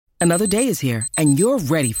Another day is here, and you're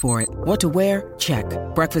ready for it. What to wear? Check.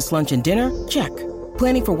 Breakfast, lunch, and dinner? Check.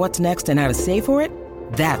 Planning for what's next and how to save for it?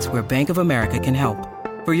 That's where Bank of America can help.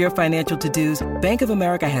 For your financial to-dos, Bank of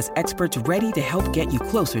America has experts ready to help get you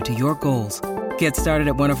closer to your goals. Get started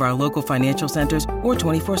at one of our local financial centers or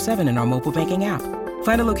 24/7 in our mobile banking app.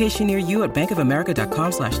 Find a location near you at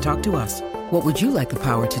bankofamerica.com/talktous. What would you like the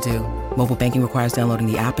power to do? Mobile banking requires downloading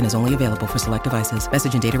the app and is only available for select devices.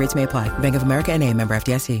 Message and data rates may apply. Bank of America N.A., member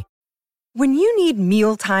FDIC. When you need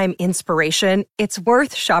mealtime inspiration, it's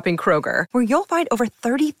worth shopping Kroger, where you'll find over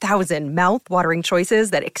 30,000 mouth-watering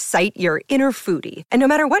choices that excite your inner foodie. And no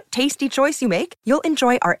matter what tasty choice you make, you'll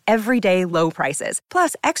enjoy our everyday low prices,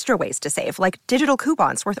 plus extra ways to save, like digital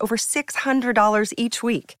coupons worth over $600 each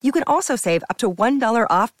week. You can also save up to $1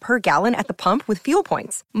 off per gallon at the pump with fuel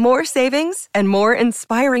points. More savings and more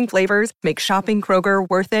inspiring flavors make shopping Kroger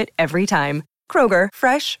worth it every time. Kroger,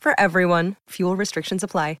 fresh for everyone. Fuel restrictions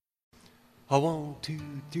apply. 1, 2,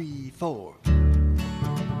 3, 4.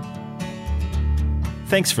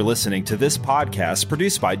 Thanks for listening to this podcast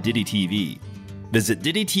produced by Diddy TV. Visit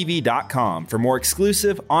DiddyTV.com for more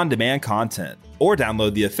exclusive on-demand content or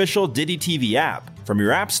download the official Diddy TV app from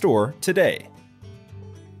your app store today.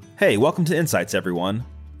 Hey, welcome to Insights, everyone,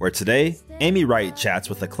 where today, Amy Wright chats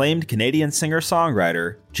with acclaimed Canadian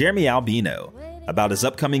singer-songwriter Jeremy Albino about his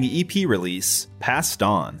upcoming EP release, Passed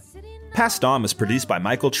On. Passed On was produced by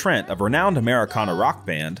Michael Trent of renowned Americana rock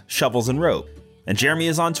band Shovels and Rope, and Jeremy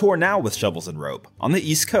is on tour now with Shovels and Rope on the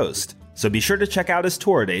East Coast, so be sure to check out his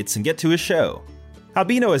tour dates and get to his show.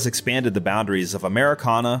 Albino has expanded the boundaries of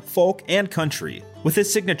Americana, folk, and country with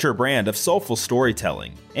his signature brand of soulful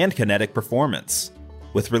storytelling and kinetic performance.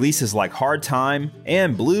 With releases like Hard Time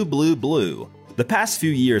and Blue Blue Blue, the past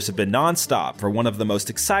few years have been non-stop for one of the most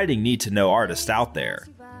exciting need-to-know artists out there.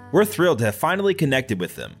 We're thrilled to have finally connected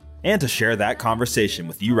with him, and to share that conversation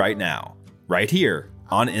with you right now, right here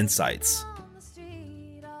on Insights.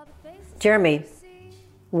 Jeremy,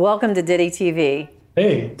 welcome to Diddy TV.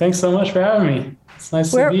 Hey, thanks so much for having me. It's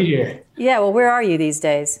nice to be here. Yeah, well, where are you these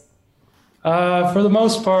days? For the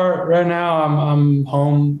most part, right now I'm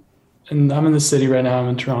home, and I'm in the city right now. I'm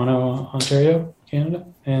in Toronto, Ontario, Canada,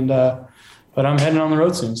 and but I'm heading on the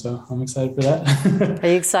road soon, so I'm excited for that. Are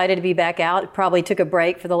you excited to be back out? Probably took a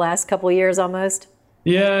break for the last couple of years almost.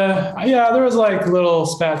 Yeah, there was like little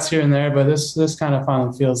spats here and there, but this kind of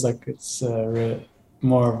finally feels like it's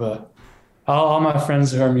more of a. All my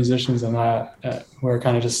friends who are musicians and that who are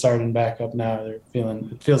kind of just starting back up now, it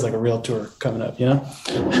feels like a real tour coming up, you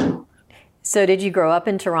know? So did you grow up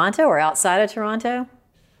in Toronto or outside of Toronto?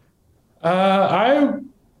 I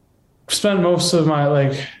spent most of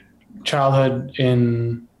my childhood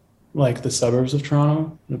in the suburbs of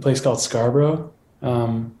Toronto, in a place called Scarborough.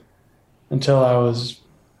 Until I was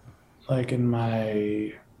in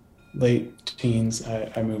my late teens,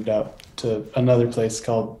 I moved out to another place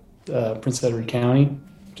called Prince Edward County,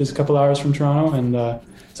 just a couple hours from Toronto. And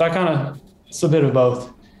so it's a bit of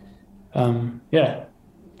both. Yeah.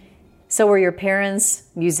 So were your parents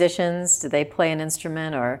musicians? Did they play an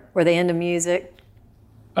instrument or were they into music?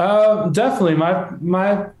 Definitely.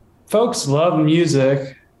 My folks loved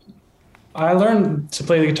music. I learned to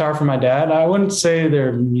play the guitar from my dad. I wouldn't say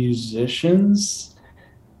they're musicians.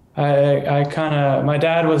 My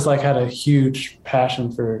dad was had a huge passion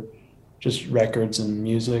for just records and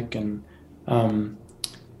music, and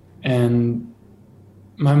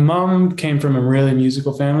my mom came from a really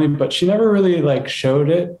musical family, but she never really showed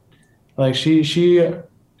it. She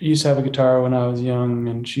used to have a guitar when I was young,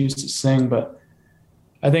 and she used to sing, but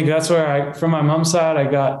I think that's where from my mom's side, I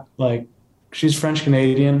got she's French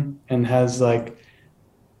Canadian and has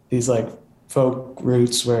these folk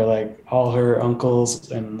roots where all her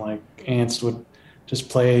uncles and aunts would just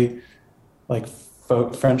play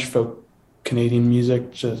French folk Canadian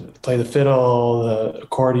music, just play the fiddle, the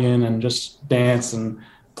accordion, and just dance and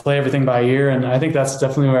play everything by ear. And I think that's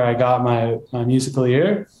definitely where I got my musical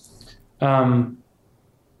ear.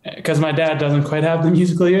 Because my dad doesn't quite have the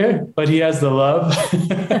musical ear, but he has the love.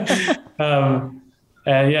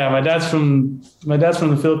 And yeah, my dad's from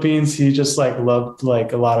the Philippines. He just loved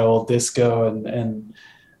a lot of old disco and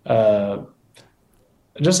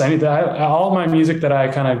just anything. All my music that I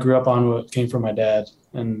kind of grew up on came from my dad,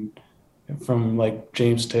 and from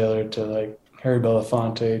James Taylor to Harry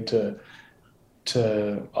Belafonte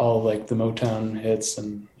to all the Motown hits,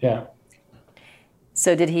 and yeah.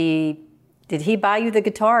 So did he buy you the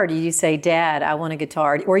guitar, or did you say, Dad, I want a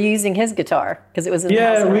guitar? Or were you using his guitar? Because it was in the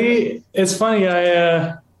house. Yeah, it's funny.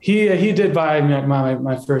 He did buy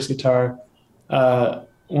my first guitar.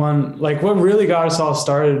 What really got us all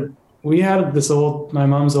started, we had my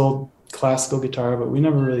mom's old classical guitar, but we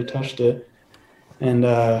never really touched it. And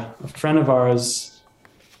a friend of ours,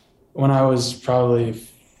 when I was probably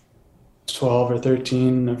 12 or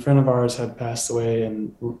 13, a friend of ours had passed away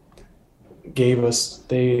and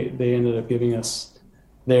they ended up giving us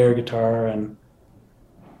their guitar, and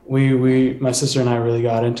my sister and I really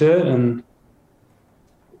got into it, and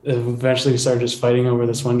eventually we started just fighting over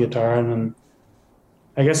this one guitar. And then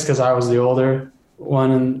I guess because I was the older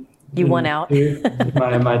one and you won out.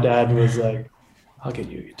 my dad was like, I'll get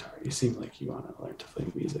you a guitar. You seem like you want to learn to play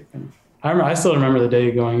music. And I still remember the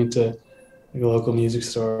day going into like a local music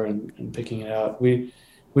store and picking it out. We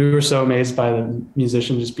were so amazed by the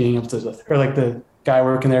musician just being able to, or like the guy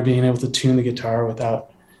working there being able to tune the guitar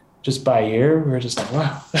without, just by ear. We were just like,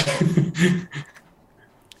 wow.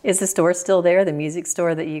 Is the store still there, the music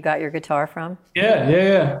store that you got your guitar from?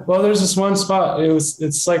 Yeah. Well, there's this one spot.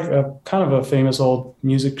 It's like a kind of a famous old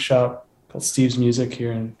music shop called Steve's Music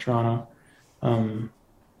here in Toronto.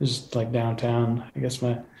 It's just like downtown. I guess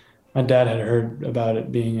my dad had heard about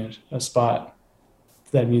it being a spot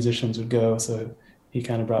that musicians would go, so he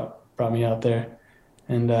kind of brought me out there.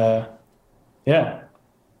 And yeah,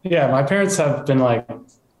 my parents have been like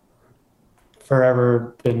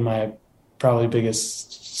forever been my probably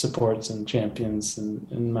biggest supports and champions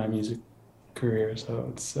in my music career. So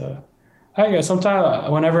it's I guess sometimes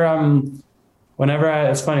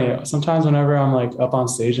it's funny, sometimes whenever I'm like up on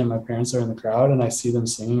stage and my parents are in the crowd and I see them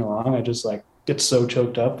singing along, I just like get so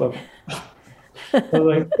choked up. I'm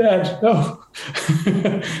like, Dad, no.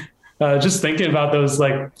 Just thinking about those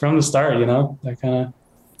like from the start, that kind of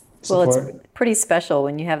support. Well, it's pretty special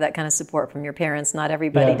when you have that kind of support from your parents. Not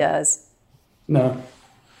everybody does. No.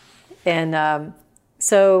 And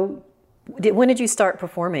so when did you start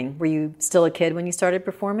performing? Were you still a kid when you started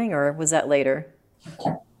performing, or was that later?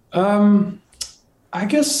 I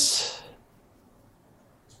guess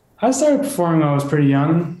I started performing when I was pretty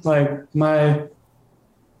young. Like my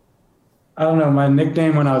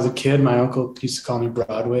nickname when I was a kid, my uncle used to call me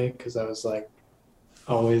Broadway because I was like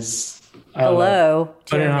always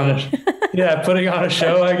putting on a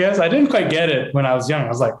show, I guess. I didn't quite get it when I was young. I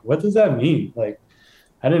was like, what does that mean? Like,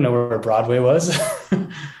 I didn't know where Broadway was.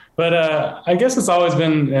 But I guess it's always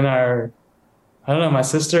been in our, I don't know, my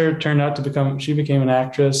sister she became an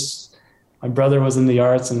actress. My brother was in the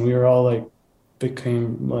arts, and we were all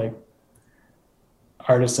became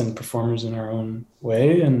artists and performers in our own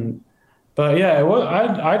way. But yeah,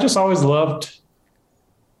 I just always loved,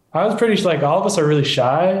 I was pretty, all of us are really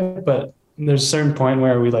shy, but there's a certain point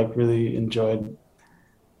where we really enjoyed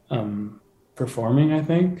performing, I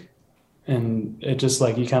think. And it just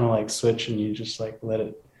you kind of switch and you just let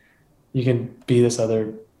it, you can be this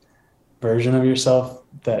other version of yourself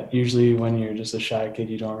that usually when you're just a shy kid,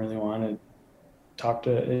 you don't really want to talk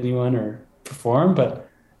to anyone or perform. But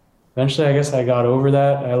eventually I guess I got over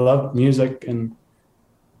that. I loved music, and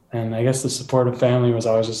I guess the support of family was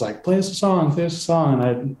always just play us a song. And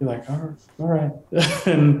I'd be like, all right.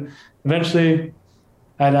 And eventually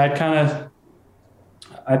I'd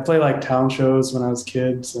play talent shows when I was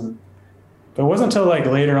kids, but it wasn't until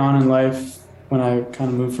later on in life when I kind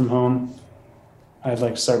of moved from home,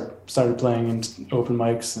 I'd started playing in open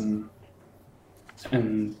mics,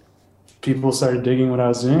 and people started digging what I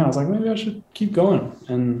was doing. I was like, maybe I should keep going.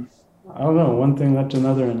 And I don't know, one thing led to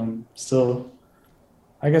another, and I'm still,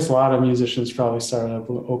 I guess a lot of musicians probably started up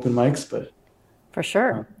open mics, but. For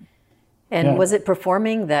sure. And was it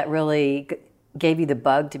performing that really gave you the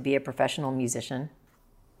bug to be a professional musician?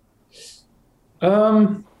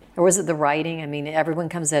 Or was it the writing? I mean, everyone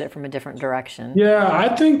comes at it from a different direction. Yeah,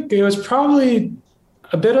 I think it was probably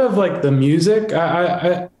a bit of the music.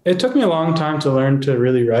 It took me a long time to learn to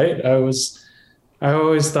really write. I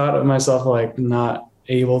always thought of myself not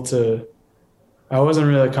able to, I wasn't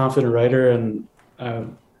really a confident writer, and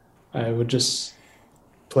I would just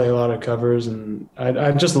play a lot of covers, and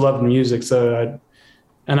I just loved music. So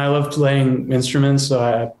I loved playing instruments.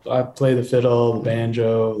 So I play the fiddle, the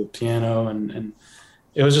banjo, the piano, and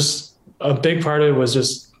it was just a big part of it was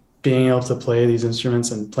just being able to play these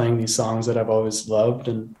instruments and playing these songs that I've always loved,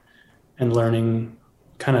 and learning,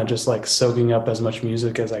 kind of just soaking up as much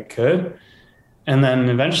music as I could. And then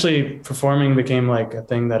eventually performing became a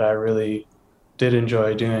thing that I really did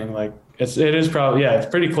enjoy doing. It is probably, it's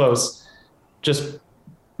pretty close. Just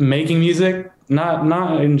making music, not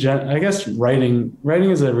I guess writing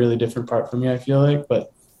is a really different part for me, I feel like,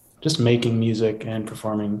 but just making music and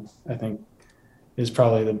performing, I think, is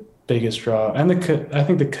probably the biggest draw. And I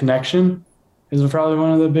think the connection is probably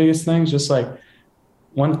one of the biggest things. Just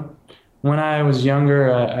when I was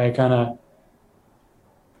younger, I kind of,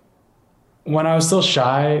 when I was still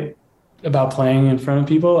shy, about playing in front of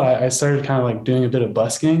people. I started kind of like doing a bit of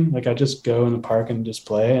busking. Like I just go in the park and just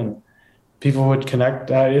play, and people would connect.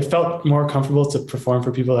 It felt more comfortable to perform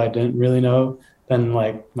for people that I didn't really know than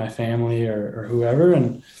like my family or whoever.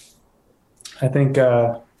 And I think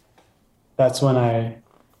that's when I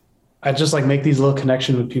just like make these little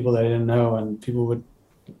connections with people that I didn't know, and people would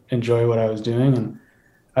enjoy what I was doing. And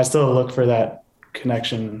I still look for that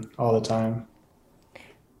connection all the time.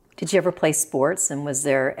 Did you ever play sports? And was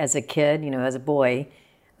there, as a kid, as a boy,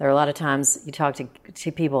 there are a lot of times you talk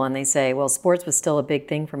to people and they say, well, sports was still a big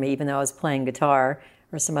thing for me, even though I was playing guitar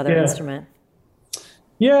or some other instrument.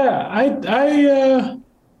 Yeah,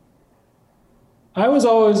 I was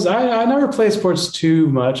always, I never played sports too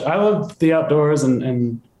much. I loved the outdoors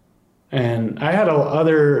and I had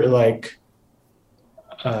other like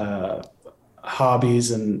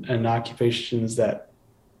hobbies and occupations that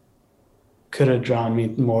could have drawn me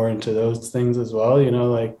more into those things as well.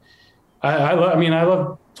 Like I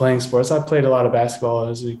love playing sports. I played a lot of basketball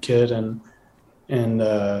as a kid and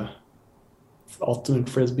ultimate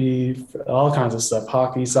frisbee, all kinds of stuff,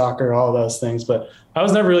 hockey, soccer, all those things. But I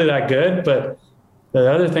was never really that good. But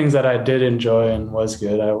the other things that I did enjoy and was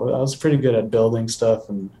good, I was pretty good at building stuff.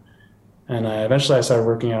 And eventually I started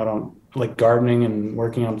working out on like gardening and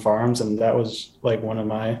working on farms. And that was like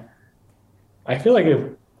I feel like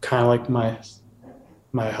it kind of like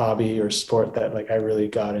my hobby or sport that like I really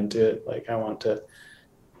got into it. Like I wanted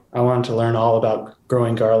to learn all about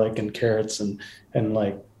growing garlic and carrots and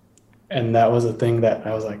that was a thing that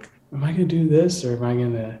I was like, am I going to do this or am I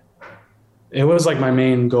going to, it was like my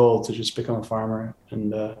main goal to just become a farmer.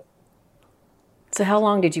 And so how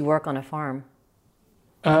long did you work on a farm?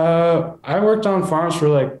 I worked on farms for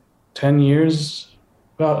like 10 years,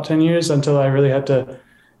 about 10 years until I really had to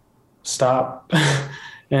stop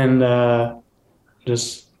and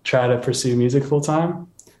just try to pursue music full time.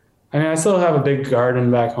 I mean, I still have a big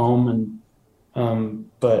garden back home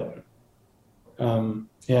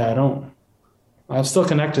I'm still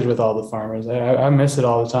connected with all the farmers. I miss it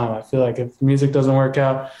all the time. I feel like if music doesn't work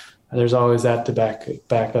out, there's always that to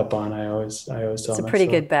back up on. I always tell myself. It's a pretty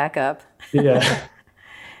good backup. Yeah.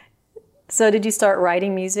 So did you start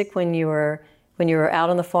writing music when you were out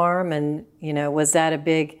on the farm, and was that a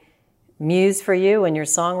big muse for you in your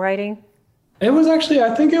songwriting? It was actually,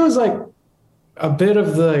 I think it was like a bit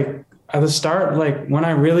of at the start, like when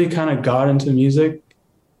I really kind of got into music,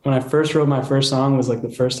 when I first wrote my first song was like the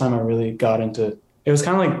first time I really got into, it was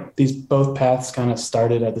kind of like these both paths kind of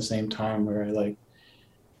started at the same time where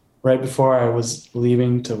right before I was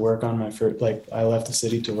leaving to work on my first, I left the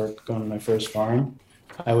city to work on my first farm.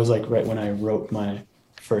 I was like right when I wrote my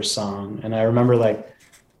first song. And I remember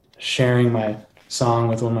sharing my song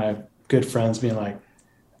with one of my good friends being like,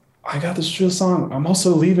 I got this real song. I'm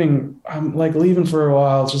also leaving. I'm leaving for a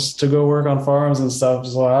while just to go work on farms and stuff.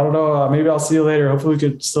 So I don't know. Maybe I'll see you later. Hopefully we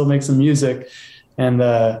could still make some music. And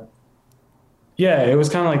it was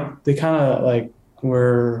kind of like they kind of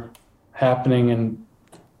were happening in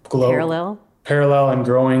parallel and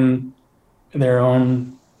growing in their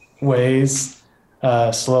own ways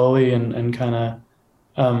slowly and kind of.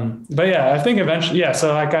 But yeah, I think eventually, yeah.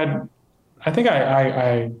 So I think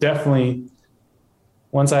I definitely.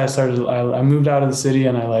 Once I started, I moved out of the city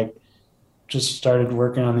and I just started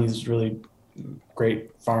working on these really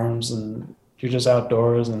great farms, and you're just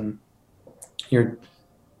outdoors and I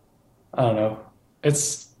don't know.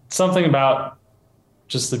 It's something about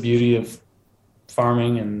just the beauty of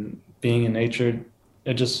farming and being in nature.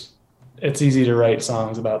 It's easy to write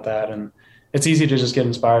songs about that, and it's easy to just get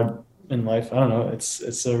inspired in life. I don't know. It's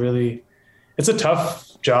a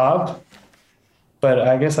tough job, but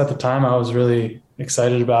I guess at the time I was really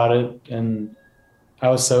excited about it, and I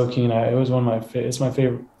was so keen. It was it's my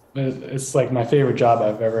favorite. It's like my favorite job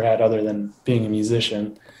I've ever had, other than being a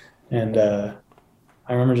musician. And I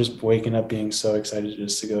remember just waking up being so excited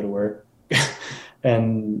just to go to work.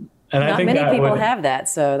 and I think not many people have that,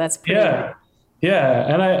 so that's pretty. Yeah.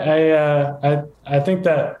 And I think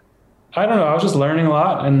that, I don't know. I was just learning a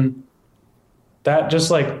lot, and that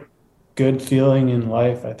just good feeling in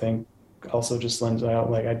life, I think, also just lends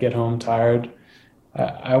out. I'd get home tired.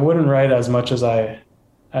 I wouldn't write as much as I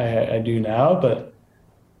do now, but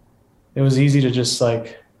it was easy to just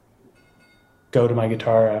go to my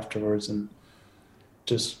guitar afterwards and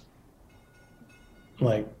just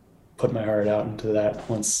put my heart out into that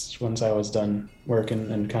once I was done working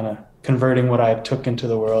and kind of converting what I took into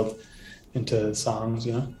the world into songs,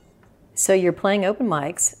 So you're playing open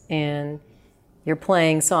mics and you're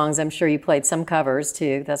playing songs. I'm sure you played some covers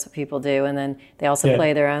too. That's what people do. And then they also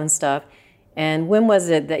play their own stuff. And when was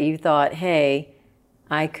it that you thought, hey,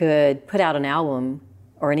 I could put out an album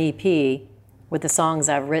or an EP with the songs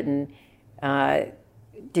I've written.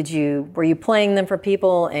 Were you playing them for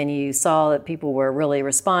people and you saw that people were really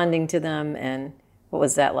responding to them, and what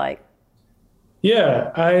was that like?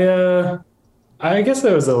 Yeah, I guess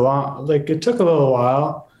it was it took a little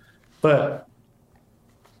while, but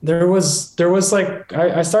there was like,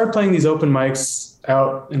 I started playing these open mics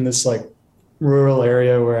out in this like rural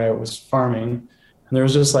area where I was farming. And there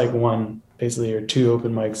was just like one, basically, or two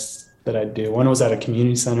open mics that I'd do. One was at a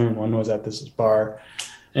community center and one was at this bar.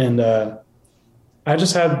 And I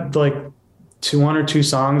just had like one or two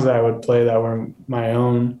songs that I would play that were my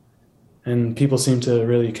own, and people seemed to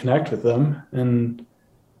really connect with them. And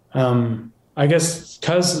I guess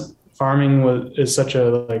because farming is such a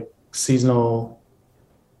like seasonal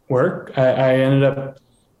work, I ended up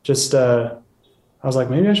just I was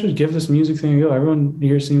like, maybe I should give this music thing a go. Everyone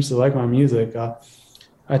here seems to like my music.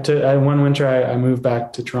 One winter I moved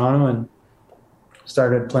back to Toronto and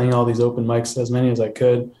started playing all these open mics, as many as I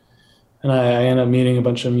could. And I ended up meeting a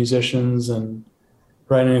bunch of musicians and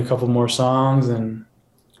writing a couple more songs. And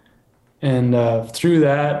through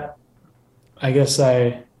that, I guess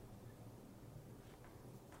I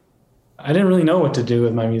didn't really know what to do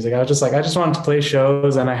with my music. I was just like, I just wanted to play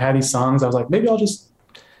shows, and I had these songs. I was like, maybe I'll just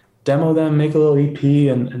demo them, make a little EP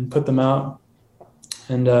and put them out.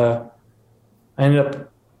 And I ended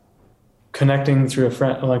up connecting through a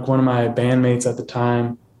friend, like one of my bandmates at the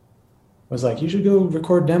time was like, you should go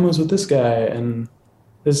record demos with this guy. And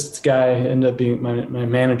this guy ended up being my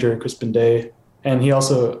manager, Crispin Day. And he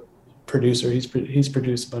also producer. He's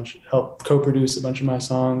produced helped co-produce a bunch of my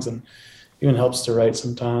songs, and even helps to write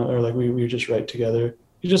sometimes, or like we just write together.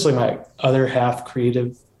 He's just like my other half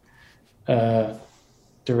creative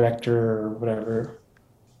director or whatever,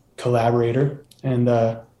 collaborator. And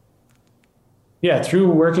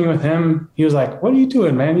through working with him, he was like, what are you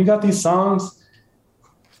doing, man? You got these songs.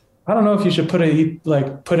 I don't know if you should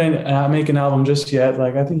make an album just yet.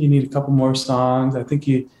 Like, I think you need a couple more songs. I think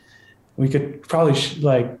we could probably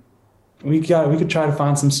we could try to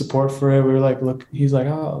find some support for it. We were like, he's like,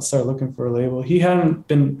 oh, I'll start looking for a label. He hadn't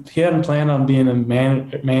planned on being a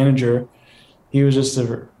manager. He was just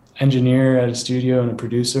an engineer at a studio and a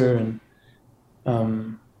producer.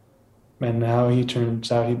 And now he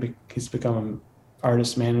turns out he's become an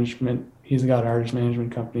artist management. He's got an artist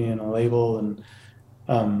management company and a label. And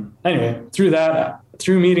anyway,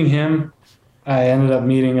 through meeting him, I ended up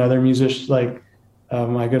meeting other musicians, like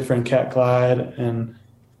my good friend Cat Clyde, and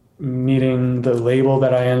meeting the label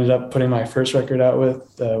that I ended up putting my first record out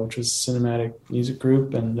with, which was Cinematic Music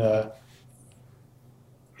Group. And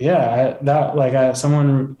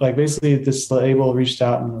someone like basically this label reached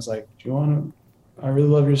out and was like, I really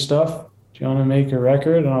love your stuff. Do you want to make a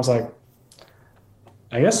record? And I was like,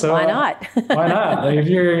 I guess so. Why not? Why not? Like, if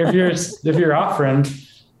you're offering,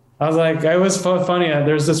 I was like, it was funny.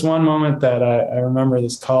 There's this one moment that I remember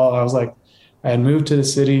this call. I was like, I had moved to the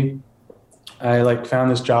city. I like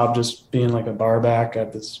found this job just being like a bar back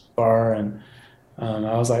at this bar. And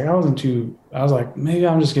I was like, maybe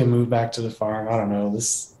I'm just going to move back to the farm. I don't know.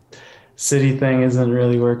 This city thing isn't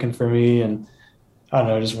really working for me. And I don't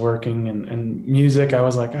know, just working and music. I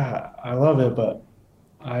was like, I love it, but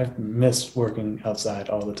I miss working outside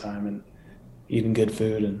all the time and eating good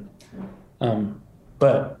food. And,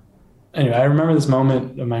 but anyway, I remember this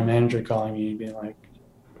moment of my manager calling me being like,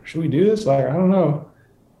 should we do this? Like, I don't know.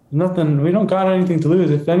 Nothing, we don't got anything to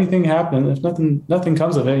lose. If anything happens, if nothing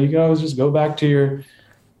comes of it, you can always just go back to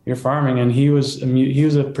your farming. And he was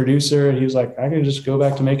a producer, and he was like, I could just go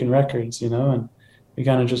back to making records, and we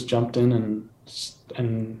kind of just jumped in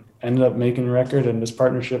and ended up making a record. And this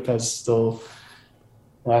partnership has still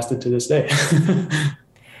lasted to this day.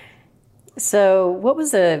 So what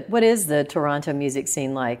is the Toronto music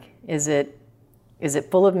scene like? Is it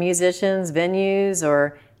full of musicians, venues,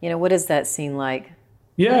 or, what is that scene like?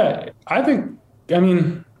 Yeah,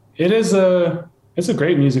 it's a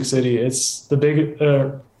great music city. It's the big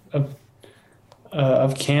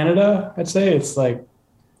of Canada, I'd say. It's like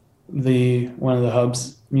one of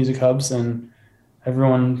the music hubs, and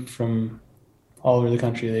everyone from all over the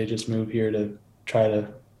country, they just move here to try to.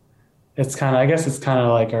 I guess it's kind of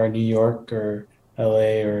like our New York or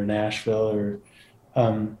LA or Nashville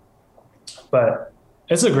but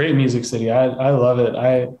it's a great music city. I love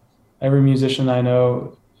it. Every musician I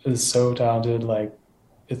know is so talented. Like,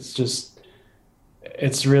 it's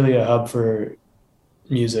really a hub for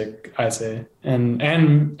music, I say, and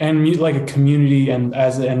like a community, and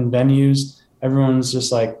venues. Everyone's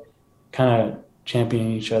just like kind of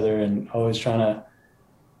championing each other and always trying to,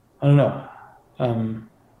 I don't know.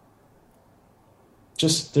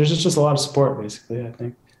 There's just a lot of support, basically, I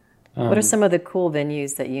think. What are some of the cool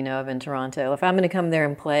venues that you know of in Toronto? If I'm going to come there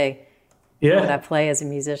and play, Yeah. what would I play as a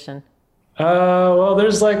musician? Well,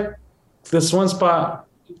 there's like this one spot.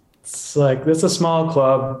 It's a small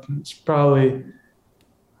club. It's probably,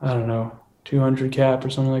 I don't know, 200 cap or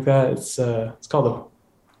something like that. It's called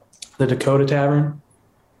the Dakota Tavern.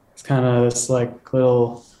 It's kind of this like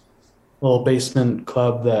little basement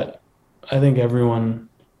club that I think everyone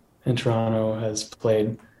in Toronto has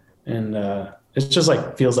played, and it's just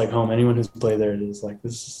like feels like home. Anyone who's played there is like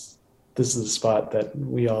this is a spot that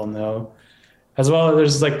we all know. As well,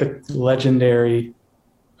 there's like the legendary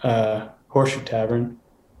Horseshoe Tavern,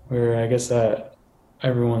 where I guess that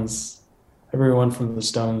everyone from the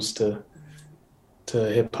Stones to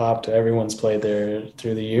hip hop to everyone's played there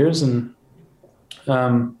through the years. And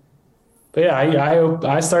but yeah,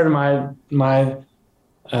 I started my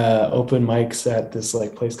open mics at this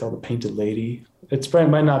like place called the Painted Lady. It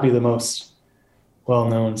might not be the most well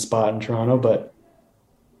known spot in Toronto, but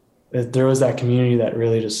there was that community that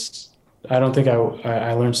really just. I don't think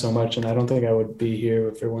I learned so much, and I don't think I would be here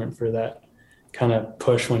if it weren't for that kind of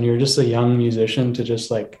push when you're just a young musician to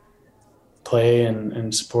just like play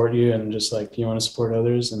and support you, and just like you want to support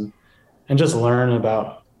others and just learn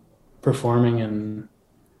about performing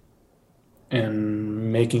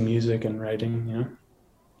and making music and writing,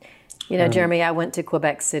 Jeremy, I went to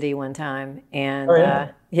Quebec City one time,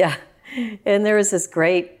 and yeah. And there was this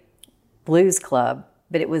great blues club,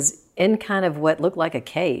 but it was in kind of what looked like a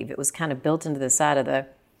cave. It was kind of built into the side of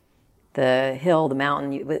the hill, the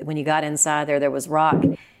mountain. When you got inside there was rock,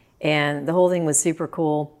 and the whole thing was super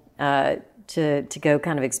cool to go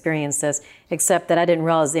kind of experience this, except that I didn't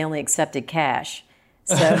realize they only accepted cash.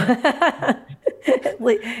 So I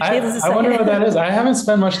wonder what that is. I haven't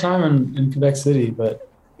spent much time in Quebec City, but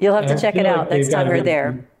you'll have to check it out next time you're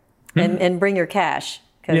there, and bring your cash.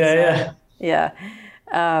 Yeah.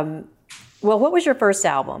 Well, what was your first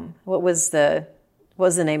album? What was the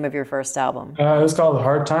name of your first album? It was called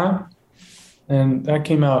Hard Time, and that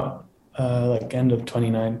came out like end of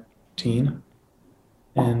 2019.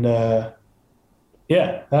 And that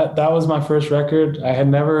was my first record. I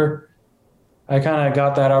kind of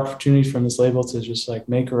got that opportunity from this label to just like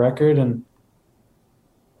make a record, and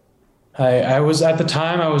I was at the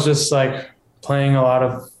time I was just like playing a lot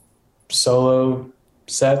of solo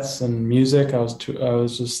sets and music. I was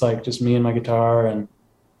just me and my guitar, and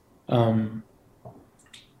I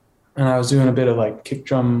was doing a bit of like kick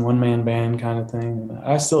drum one-man band kind of thing.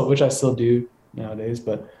 Which I still do nowadays,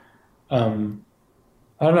 but I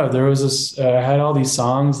don't know. There was this. I had all these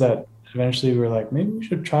songs that eventually were like, maybe we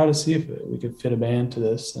should try to see if we could fit a band to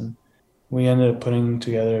this, and we ended up putting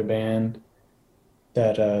together a band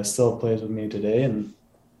that still plays with me today, and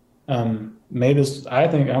made this. I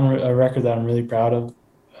think a record that I'm really proud of.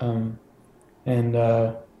 I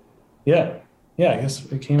guess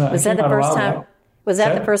it came out. Was that the first time? Was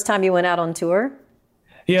that the first time you went out on tour?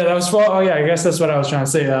 Yeah, that was. Well, I guess that's what I was trying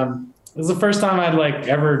to say. It was the first time I'd like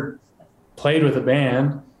ever played with a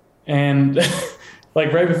band, and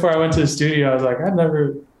like right before I went to the studio, I was like,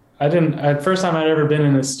 first time I'd ever been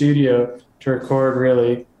in a studio to record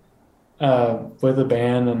really with a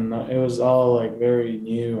band, and it was all like very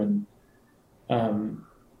new and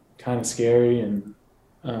kind of scary, and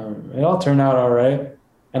it all turned out all right.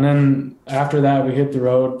 And then after that, we hit the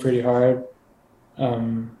road pretty hard,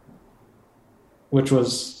 which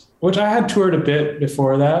I had toured a bit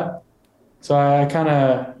before that. So I kind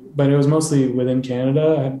of, but it was mostly within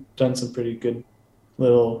Canada. I had done some pretty good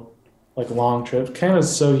little like long trips.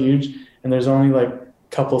 Canada's so huge, and there's only like a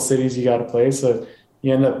couple cities you got to play. So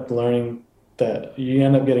you end up learning that you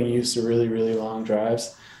end up getting used to really, really long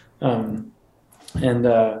drives.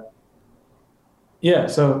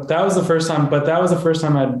 So that was the first time, but that was the first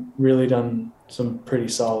time I'd really done some pretty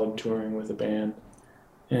solid touring with a band.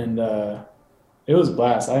 And it was a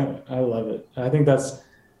blast. I love it. I think that's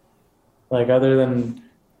like, other than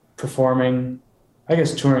performing, I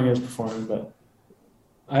guess touring is performing, but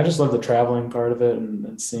I just love the traveling part of it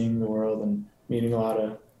and seeing the world and meeting a lot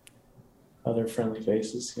of other friendly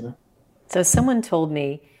faces, So someone told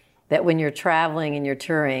me that when you're traveling and you're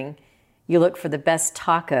touring, you look for the best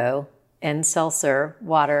taco and seltzer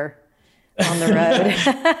water on the road.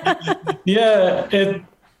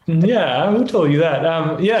 Who told you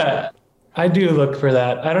that? I do look for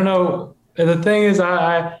that. I don't know. The thing is,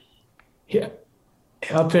 up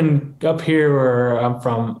here where I'm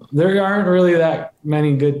from, there aren't really that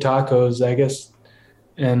many good tacos, I guess.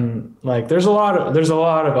 And like, there's a lot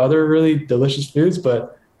of other really delicious foods,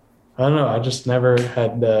 but I don't know. I just never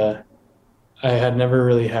had, I had never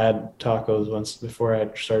really had tacos once before I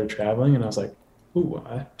started traveling, and I was like, ooh,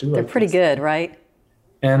 I do like They're pretty good, right?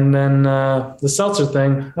 And then the seltzer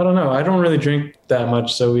thing, I don't know. I don't really drink that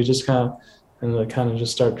much, so we just kind of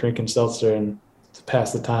just start drinking seltzer and to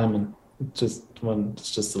pass the time, and it's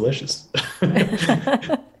just delicious.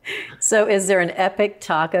 So is there an epic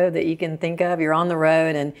taco that you can think of? You're on the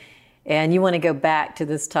road and you want to go back to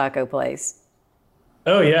this taco place.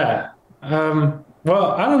 Oh yeah.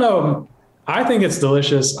 Well, I don't know. I think it's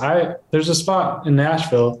delicious. There's a spot in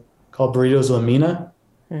Nashville called Burritos La Mina.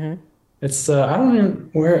 Mm-hmm. It's I don't know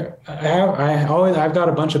where I've got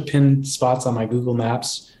a bunch of pinned spots on my Google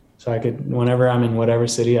Maps, so I could, whenever I'm in whatever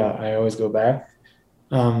city, I always go back.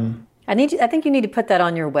 I think you need to put that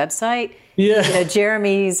on your website. Yeah.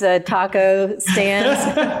 Jeremy's taco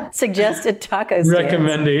stands, suggested taco stands.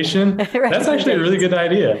 Recommendation. That's actually a really good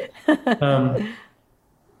idea.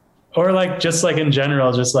 Or like, just like in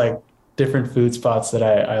general, just like different food spots that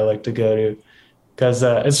I like to go to. Because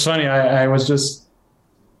it's funny, I was just,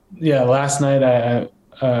 last night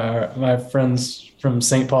my friends from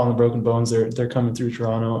St. Paul and the Broken Bones, they're coming through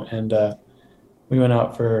Toronto, and we went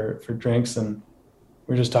out for drinks, and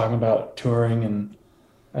we were just talking about touring, and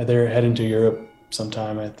they're heading to Europe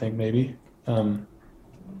sometime, I think maybe. And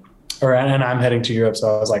I'm heading to Europe,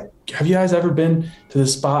 so I was like, have you guys ever been to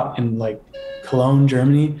this spot in like Cologne,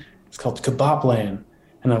 Germany? It's called Kebabland.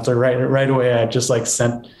 And after right away, I just like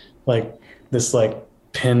sent like this like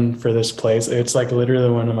pin for this place. It's like literally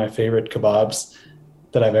one of my favorite kebabs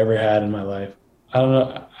that I've ever had in my life. I don't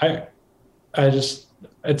know.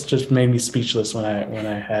 It's just made me speechless when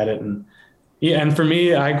I had it. And and for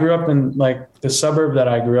me, I grew up in like the suburb that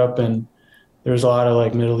I grew up in. There's a lot of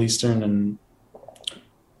like Middle Eastern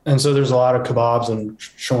and so there's a lot of kebabs and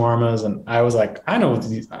shawarmas. And I was like, I know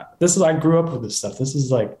I grew up with this stuff. This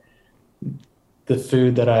is like the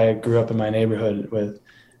food that I grew up in my neighborhood with.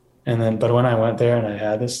 But when I went there and I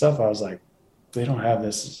had this stuff, I was like, they don't have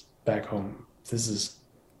this back home. This is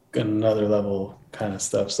another level kind of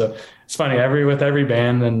stuff. So it's funny, with every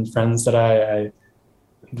band and friends that I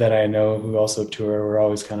know who also tour, we're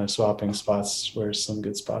always kind of swapping spots where some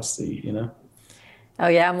good spots to eat, Oh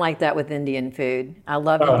yeah, I'm like that with Indian food. I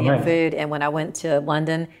love Indian food, and when I went to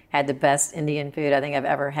London, had the best Indian food I think I've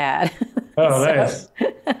ever had. Oh, nice.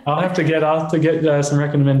 I'll have to get some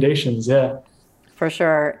recommendations. Yeah, for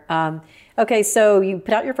sure. Okay, so you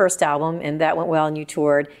put out your first album, and that went well, and you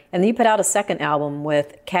toured, and then you put out a second album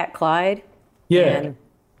with Cat Clyde. Yeah, and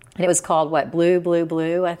it was called what? Blue, Blue,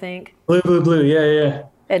 Blue, I think. Blue, Blue, Blue. Yeah.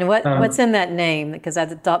 And what's in that name? Because I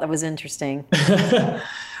thought that was interesting.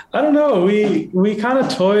 I don't know. We kind of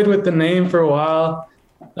toyed with the name for a while.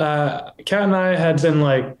 Kat and I had been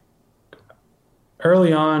like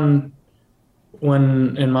early on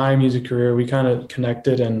when in my music career, we kind of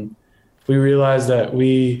connected, and we realized that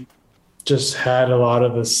we just had a lot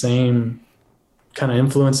of the same kind of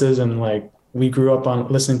influences, and like we grew up on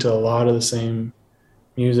listening to a lot of the same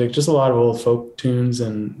music, just a lot of old folk tunes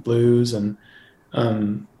and blues, and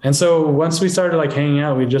so once we started like hanging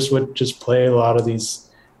out, we would play a lot of these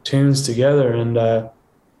tunes together, and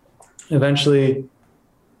eventually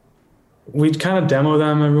we'd kind of demo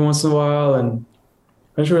them every once in a while, and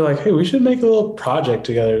eventually we were like, hey, we should make a little project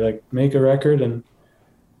together, like make a record. And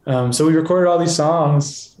so we recorded all these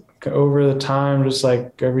songs over the time, just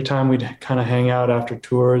like every time we'd kind of hang out after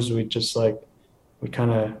tours, a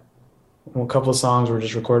couple of songs were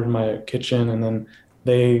just recorded in my kitchen, and then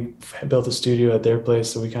they built a studio at their place,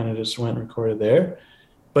 so we kind of just went and recorded there.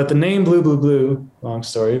 But the name Blue, Blue, Blue, long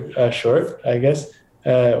story short, I guess,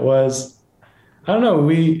 was, I don't know,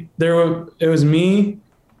 it was me,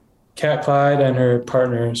 Kat Clyde, and her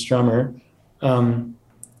partner, Strummer.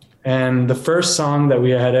 And the first song that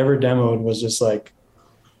we had ever demoed was just like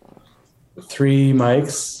 3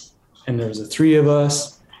 mics, and there was the 3 of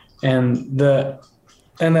us. And at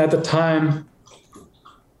the time,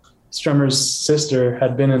 Strummer's sister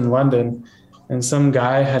had been in London, and some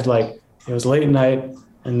guy had it was late night,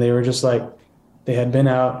 and they were just like, they had been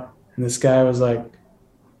out, and this guy was like,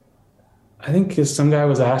 I think some guy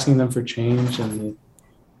was asking them for change, and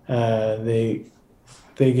they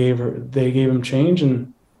gave him change,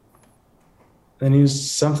 and then he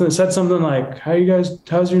said something like,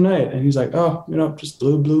 how's your night? And he's like, oh, just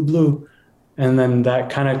blue, blue, blue. And then that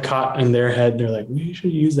kind of caught in their head, and they're like, we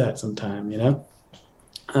should use that sometime,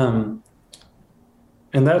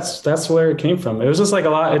 and that's where it came from. It was just like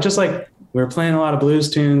we were playing a lot of blues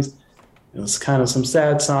tunes. It was kind of some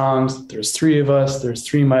sad songs. There's 3 of us. There's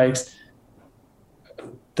 3 mics.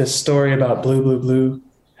 This story about Blue, Blue, Blue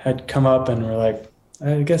had come up, and we're like,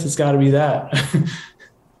 I guess it's got to be that.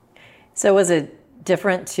 So was it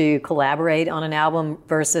different to collaborate on an album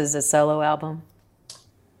versus a solo album?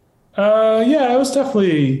 Yeah, it was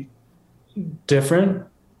definitely different.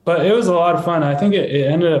 but it was a lot of fun. I think it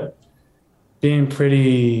ended up being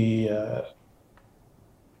pretty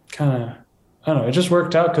kind of, I don't know, it just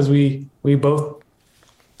worked out because we both,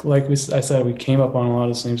 I said, we came up on a lot of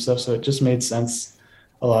the same stuff, so it just made sense,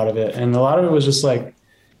 a lot of it. And a lot of it was just like,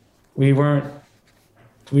 we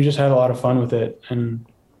just had a lot of fun with it, and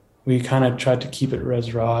we kind of tried to keep it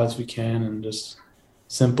as raw as we can and just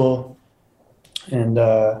simple. And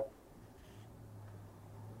yeah,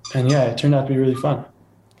 it turned out to be really fun.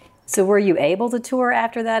 So were you able to tour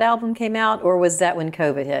after that album came out, or was that when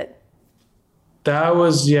COVID hit? That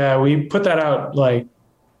was, yeah, we put that out like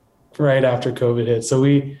right after COVID hit. So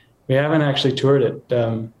we haven't actually toured it.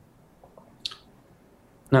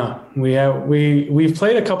 No, we've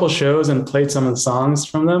played a couple shows and played some of the songs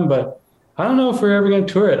from them, but I don't know if we're ever going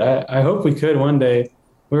to tour it. I hope we could one day.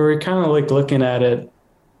 We were kind of like looking at it,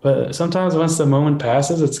 but sometimes once the moment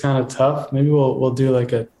passes, it's kind of tough. Maybe we'll do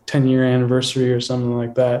like a 10-year anniversary or something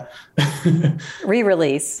like that.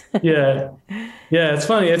 Re-release. Yeah, it's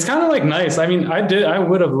funny. It's kind of like nice. I mean, I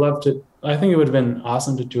would have loved it. I think it would have been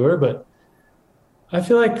awesome to tour, but I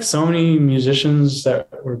feel like so many musicians that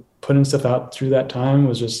were putting stuff out through that time it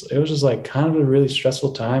was just like kind of a really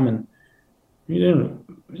stressful time, and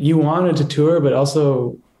you wanted to tour, but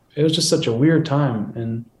also it was just such a weird time.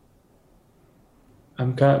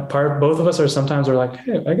 And both of us are like,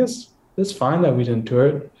 hey, I guess it's fine that we didn't tour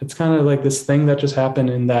it. It's kind of like this thing that just happened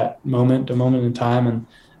in that moment, a moment in time, and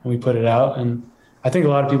we put it out. And I think a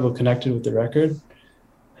lot of people connected with the record,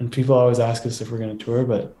 and people always ask us if we're going to tour,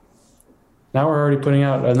 but now we're already putting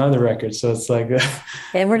out another record. So it's like,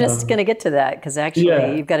 and we're just going to get to that, because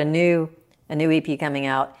actually you've got a new EP coming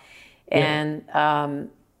out. And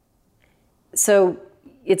so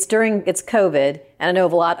it's COVID. And I know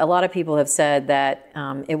a lot of people have said that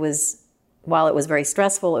while it was very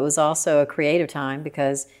stressful, it was also a creative time,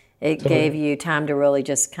 because it gave you time to really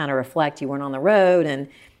just kind of reflect. You weren't on the road, and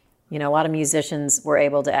a lot of musicians were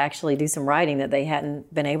able to actually do some writing that they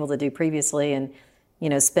hadn't been able to do previously, and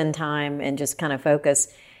spend time and just kind of focus.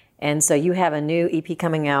 And so you have a new EP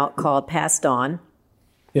coming out called Past Dawn,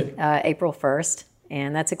 April 1st,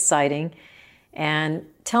 and that's exciting. And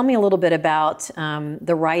tell me a little bit about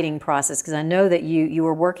the writing process, because I know that you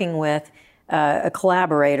were working with a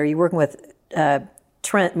collaborator. You're working with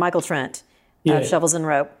Michael Trent of Shovels and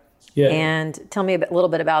Rope. Yeah. And tell me a little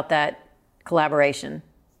bit about that collaboration.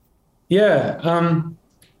 Yeah.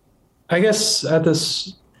 I guess at the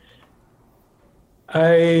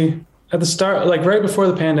start, like right before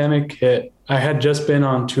the pandemic hit, I had just been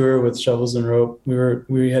on tour with Shovels and Rope.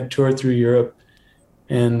 We had toured through Europe,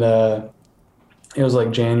 and it was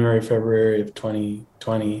like January, February of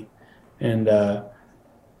 2020. And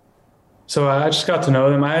so I just got to know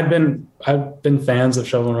them. I'd been fans of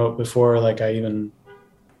Shovel and Rope before, like I even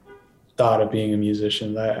thought of being a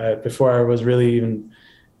musician. Before I was really even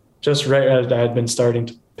just right as I had been starting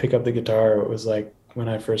to pick up the guitar, it was like when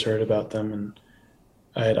I first heard about them. And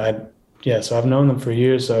so I've known them for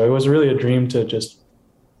years. So it was really a dream to just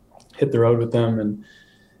hit the road with them.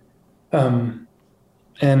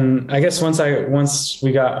 And I guess once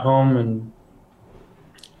we got home and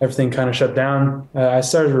everything kind of shut down, I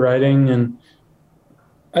started writing, and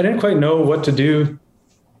I didn't quite know what to do,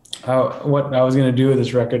 what I was going to do with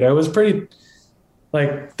this record. I was pretty,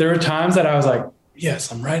 like, there were times that I was like,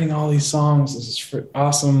 yes, I'm writing all these songs. This is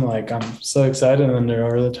awesome. Like, I'm so excited. And then there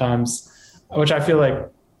are other times, which I feel like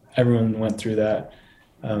everyone went through that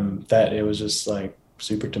it was just like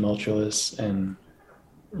super tumultuous and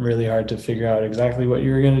really hard to figure out exactly what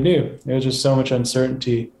you were going to do. There was just so much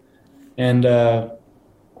uncertainty. And I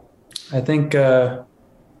think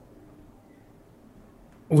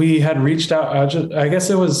we had reached out. I guess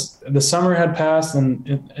it was the summer had passed,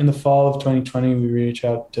 and in the fall of 2020, we reached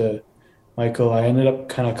out to Michael. I ended up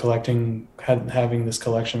kind of having this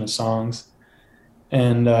collection of songs.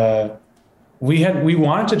 And we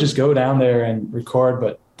wanted to just go down there and record,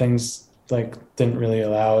 but things like didn't really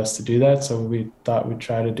allow us to do that. So we thought we'd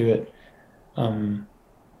try to do it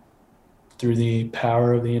through the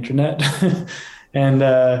power of the internet.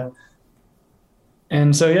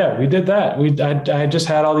 And so, yeah, we did that. I just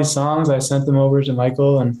had all these songs. I sent them over to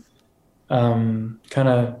Michael and kind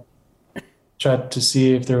of tried to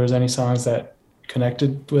see if there was any songs that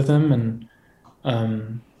connected with him.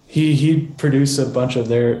 And he produced a bunch of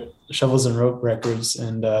their Shovels and Rope records.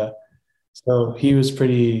 And so he was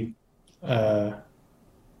pretty,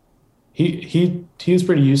 he was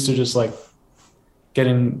pretty used to just like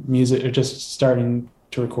getting music or just starting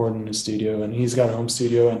to record in his studio. And he's got a home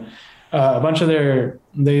studio, and a bunch of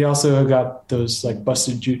they also got those like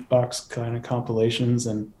Busted Jukebox kind of compilations.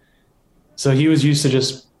 And so he was used to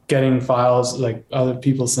just getting files like other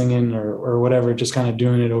people singing or whatever, just kind of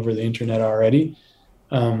doing it over the internet already.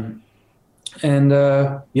 Yeah,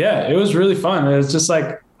 it was really fun. It was just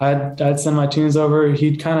like I'd send my tunes over.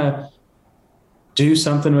 He'd kind of do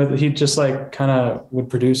something with it. He'd just like kind of would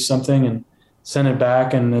produce something and send it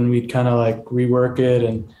back, and then we'd kind of like rework it,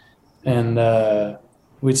 and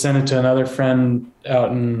we'd send it to another friend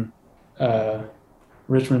out in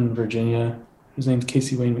Richmond, Virginia. His name's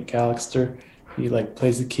Casey Wayne McAllister. He like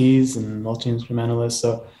plays the keys and multi-instrumentalist.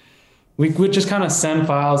 So we would just kind of send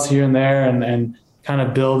files here and there and kind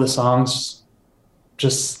of build the songs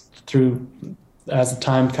just through as the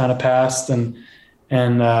time kind of passed. And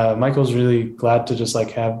Michael's really glad to just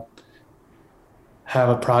like have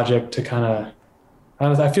a project to kind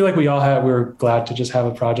of, I feel like we were glad to just have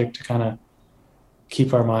a project to kind of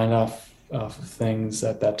keep our mind off of things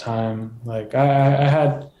at that time. Like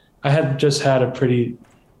I had just had a pretty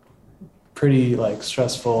like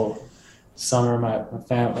stressful summer.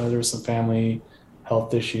 There was some family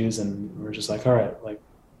health issues, and we're just like, all right, like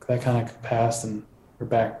that kind of passed and we're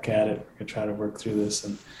back at it. We're gonna try to work through this.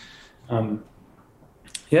 And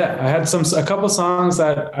yeah, I had a couple songs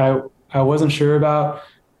that I wasn't sure about.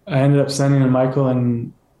 I ended up sending to Michael,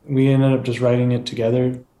 and we ended up just writing it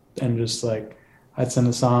together, and just like I'd send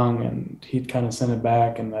a song and he'd kind of send it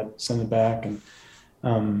back, and I'd send it back.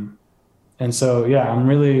 And so, yeah, I'm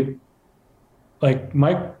really like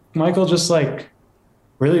Michael just like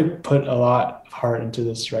really put a lot of heart into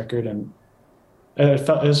this record, and it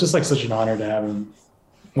was just like such an honor to have him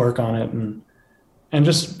work on it. And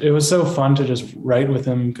just, it was so fun to just write with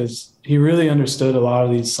him, because he really understood a lot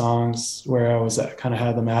of these songs where I was kind of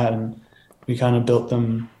had them at, and we kind of built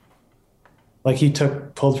them. Like he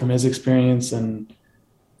pulled from his experience, and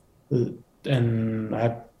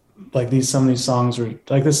I like some of these songs were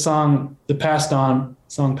like this song, Passed On,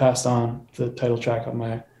 the title track of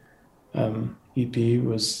my EP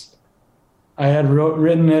was, I had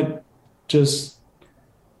written it just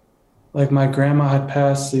like my grandma had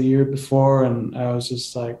passed the year before, and I was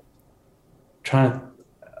just like I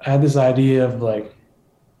had this idea of like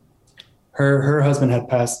her husband had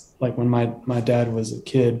passed like when my dad was a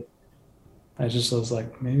kid. I just was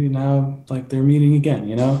like, maybe now like they're meeting again,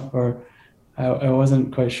 you know? Or I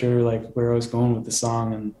wasn't quite sure like where I was going with the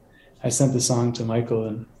song, and I sent the song to Michael,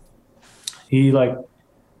 and he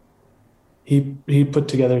put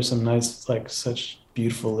together some nice, like such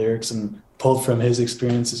beautiful lyrics, and pulled from his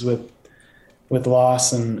experiences with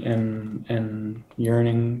loss and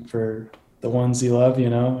yearning for the ones you love, you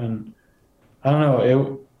know? And I don't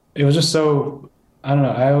know, it was just so, I don't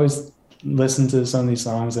know, I always listen to some of these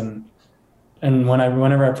songs, and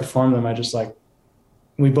whenever I perform them, I just like,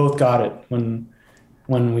 we both got it when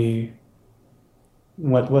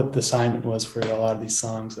what the assignment was for a lot of these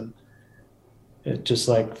songs, and it just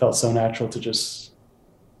like felt so natural to just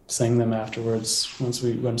sing them afterwards once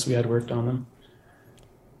we had worked on them.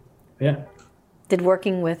 Yeah. Did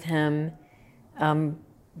working with him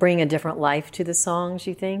bring a different life to the songs,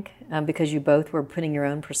 you think, because you both were putting your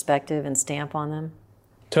own perspective and stamp on them?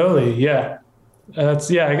 Totally, yeah. I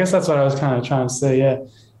guess that's what I was kind of trying to say. Yeah,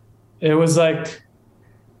 it was like,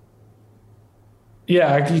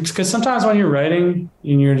 yeah, because sometimes when you're writing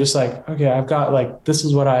and you're just like, okay, I've got like, this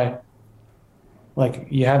is what I like.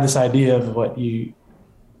 You have this idea of what you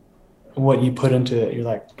put into it. You're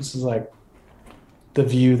like, this is like the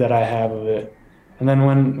view that I have of it. And then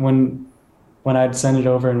when I'd send it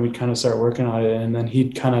over and we'd kind of start working on it, and then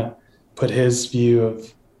he'd kind of put his view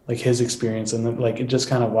of like his experience, and then like it just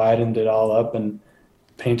kind of widened it all up and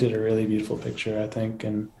painted a really beautiful picture, I think.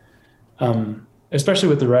 And especially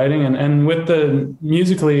with the writing and with the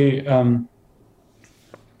musically,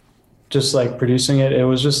 just like producing it, it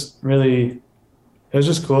was just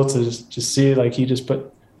cool to just see like he just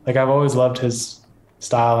put, like I've always loved his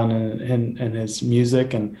style and his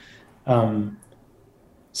music, and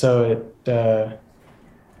so it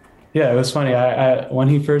it was funny. I when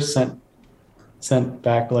he first sent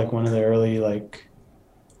back like one of the early like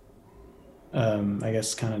I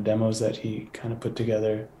guess kind of demos that he kind of put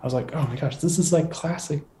together, I was like, oh my gosh, this is like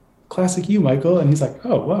classic you, Michael. And he's like,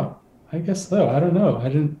 oh wow, I guess so, I don't know, I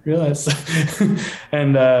didn't realize.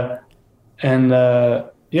 and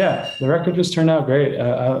yeah, the record just turned out great.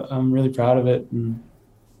 I'm really proud of it, and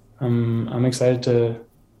I'm excited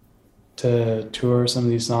to tour some of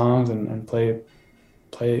these songs and play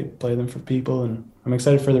them for people, and I'm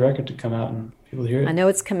excited for the record to come out and people to hear it. I know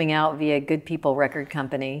it's coming out via Good People Record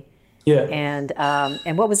Company. Yeah.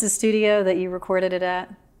 And what was the studio that you recorded it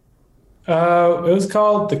at? It was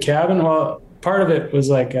called The Cabin. Well, part of it was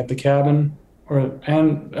like at The Cabin,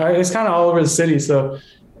 and it's kind of all over the city. So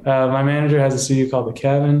My manager has a studio called The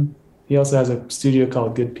Cabin. He also has a studio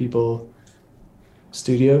called Good People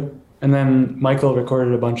Studio. And then Michael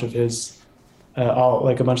recorded a bunch of his,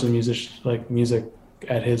 a bunch of the music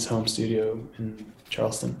at his home studio in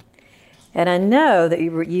Charleston. And I know that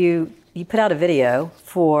you put out a video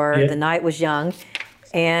for The Night Was Young,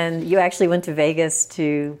 and you actually went to Vegas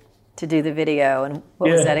to do the video. And what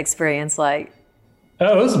was that experience like?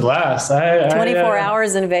 Oh, it was a blast. 24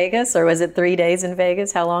 hours in Vegas, or was it 3 days in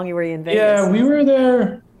Vegas? How long were you in Vegas? Yeah, we were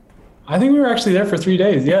there. I think we were actually there for 3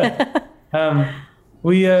 days. Yeah.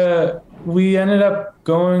 We ended up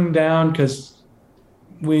going down because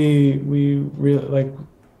we really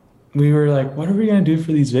we were like, what are we gonna do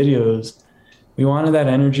for these videos? We wanted that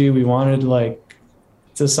energy. We wanted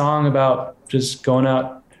it's a song about just going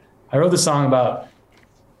out. I wrote the song about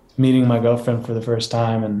meeting my girlfriend for the first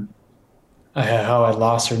time and how I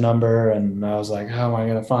lost her number, and I was like, how am I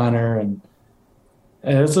gonna find her? And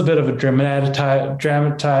it's a bit of a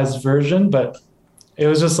dramatized version, but it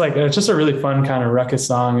was just it's just a really fun kind of ruckus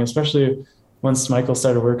song, especially once Michael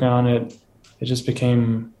started working on it. It just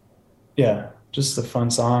became, just a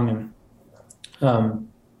fun song. And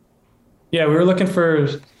we were looking for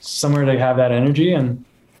somewhere to have that energy. And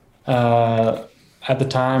at the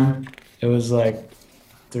time, it was there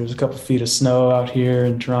was a couple feet of snow out here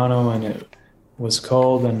in Toronto, and it was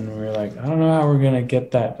cold. And we were like, I don't know how we're going to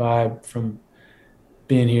get that vibe from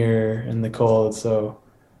being here in the cold. So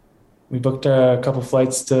we booked a couple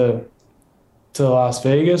flights to Las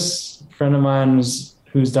Vegas. A friend of mine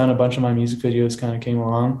who's done a bunch of my music videos kind of came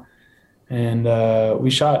along, and we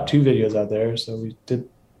shot 2 videos out there. So we did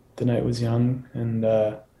The Night Was Young and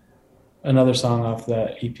another song off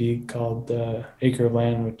that EP called Acre of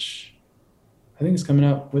Land, which I think is coming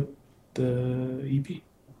out with the EP,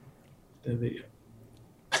 the video.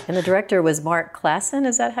 And the director was Mark Klassen.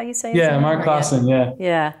 Is that how you say his name? Yeah, Mark Klassen. Yeah.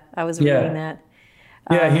 Yeah, I was reading that.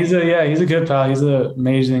 Yeah, he's a good pal. He's an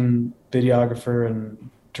amazing videographer and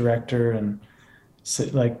director, and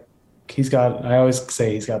I always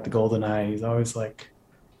say he's got the golden eye. He's always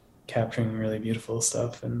capturing really beautiful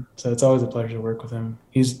stuff, and so it's always a pleasure to work with him.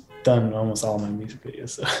 He's done almost all my music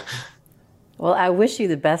videos. So. Well, I wish you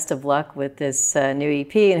the best of luck with this new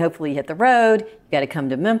EP, and hopefully you hit the road. You got to come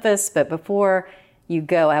to Memphis, but before you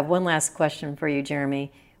go, I have one last question for you,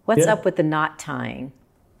 Jeremy. What's up with the knot tying?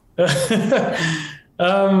 Tell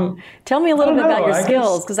me a little bit about your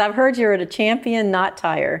skills, because I've heard you're a champion knot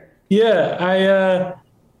tire. Yeah,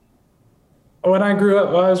 when I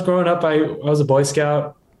was growing up, I was a Boy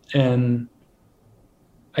Scout, and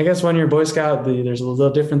I guess when you're a Boy Scout, there's a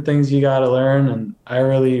little different things you got to learn, and I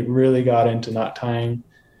really, really got into knot tying.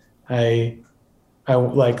 There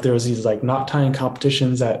was these knot tying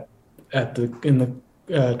competitions in the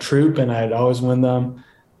troop, and I'd always win them,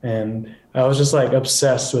 and I was just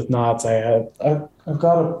obsessed with knots. I've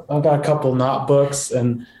got a couple knot books,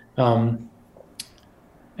 and I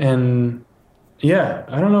don't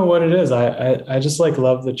know what it is. I just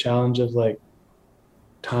love the challenge of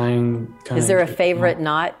tying. Is there a favorite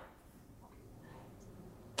knot?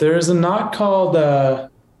 There's a knot called the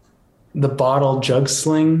bottle jug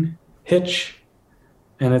sling hitch,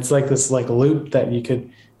 and it's this loop that you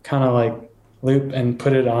could kind of loop and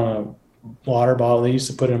put it on a water bottle. They used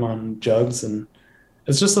to put them on jugs, and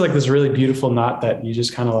it's just this really beautiful knot that you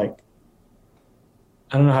just kind of I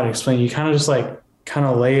don't know how to explain. You kind of just kind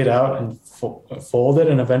of lay it out and fold it,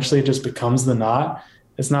 and eventually it just becomes the knot.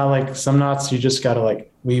 It's not some knots you just got to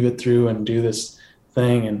weave it through and do this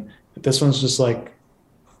thing, and this one's just it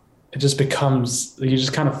just becomes, you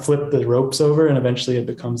just kind of flip the ropes over, and eventually it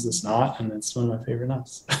becomes this knot, and it's one of my favorite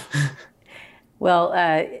knots. Well,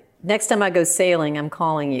 next time I go sailing, I'm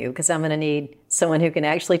calling you, because I'm going to need someone who can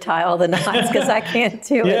actually tie all the knots, because I can't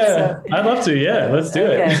do it. Yeah, so. I'd love to. Yeah, let's do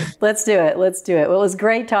it. Let's do it. Well, it was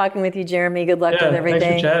great talking with you, Jeremy. Good luck with everything.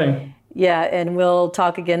 Thanks for chatting. Yeah, and we'll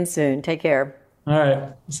talk again soon. Take care. All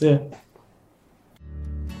right. See ya.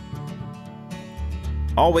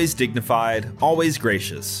 Always dignified, always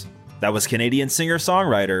gracious. That was Canadian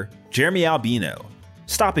singer-songwriter Jeremy Albino,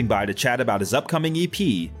 stopping by to chat about his upcoming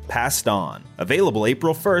EP, Passed On, available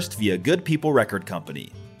April 1st via Good People Record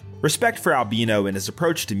Company. Respect for Albino and his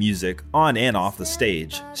approach to music, on and off the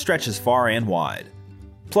stage, stretches far and wide.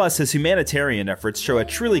 Plus, his humanitarian efforts show a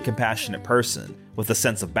truly compassionate person with a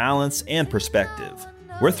sense of balance and perspective.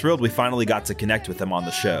 We're thrilled we finally got to connect with him on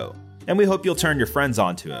the show, and we hope you'll turn your friends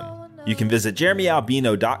onto him. You can visit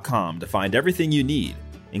jeremyalbino.com to find everything you need,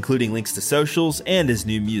 including links to socials and his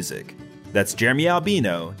new music. That's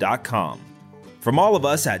jeremyalbino.com. From all of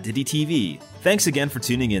us at Diddy TV, thanks again for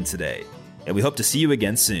tuning in today, and we hope to see you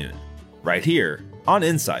again soon, right here on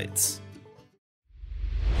Insights.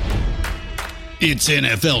 It's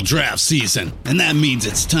NFL draft season, and that means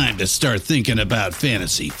it's time to start thinking about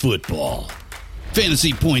fantasy football.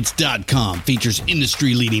 FantasyPoints.com features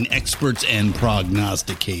industry-leading experts and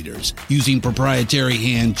prognosticators using proprietary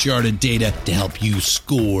hand-charted data to help you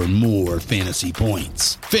score more fantasy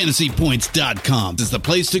points. FantasyPoints.com is the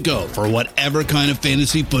place to go for whatever kind of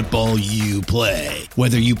fantasy football you play.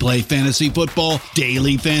 Whether you play fantasy football,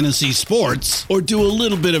 daily fantasy sports, or do a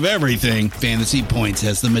little bit of everything, Fantasy Points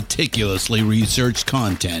has the meticulously researched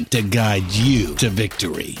content to guide you to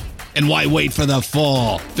victory. And why wait for the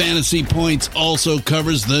fall? Fantasy Points also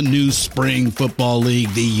covers the new spring football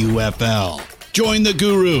league, the UFL. Join the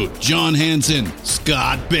guru, John Hansen,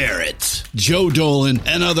 Scott Barrett, Joe Dolan,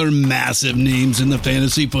 and other massive names in the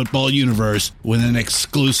fantasy football universe with an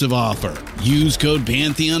exclusive offer. Use code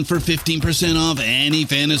Pantheon for 15% off any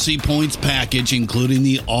Fantasy Points package, including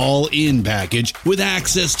the all-in package, with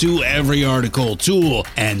access to every article, tool,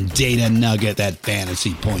 and data nugget that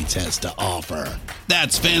Fantasy Points has to offer.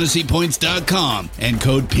 That's FantasyPoints.com and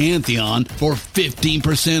code Pantheon for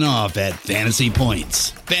 15% off at Fantasy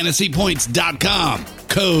Points. FantasyPoints.com,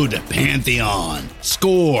 code Pantheon.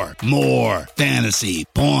 Score more fantasy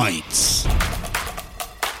points.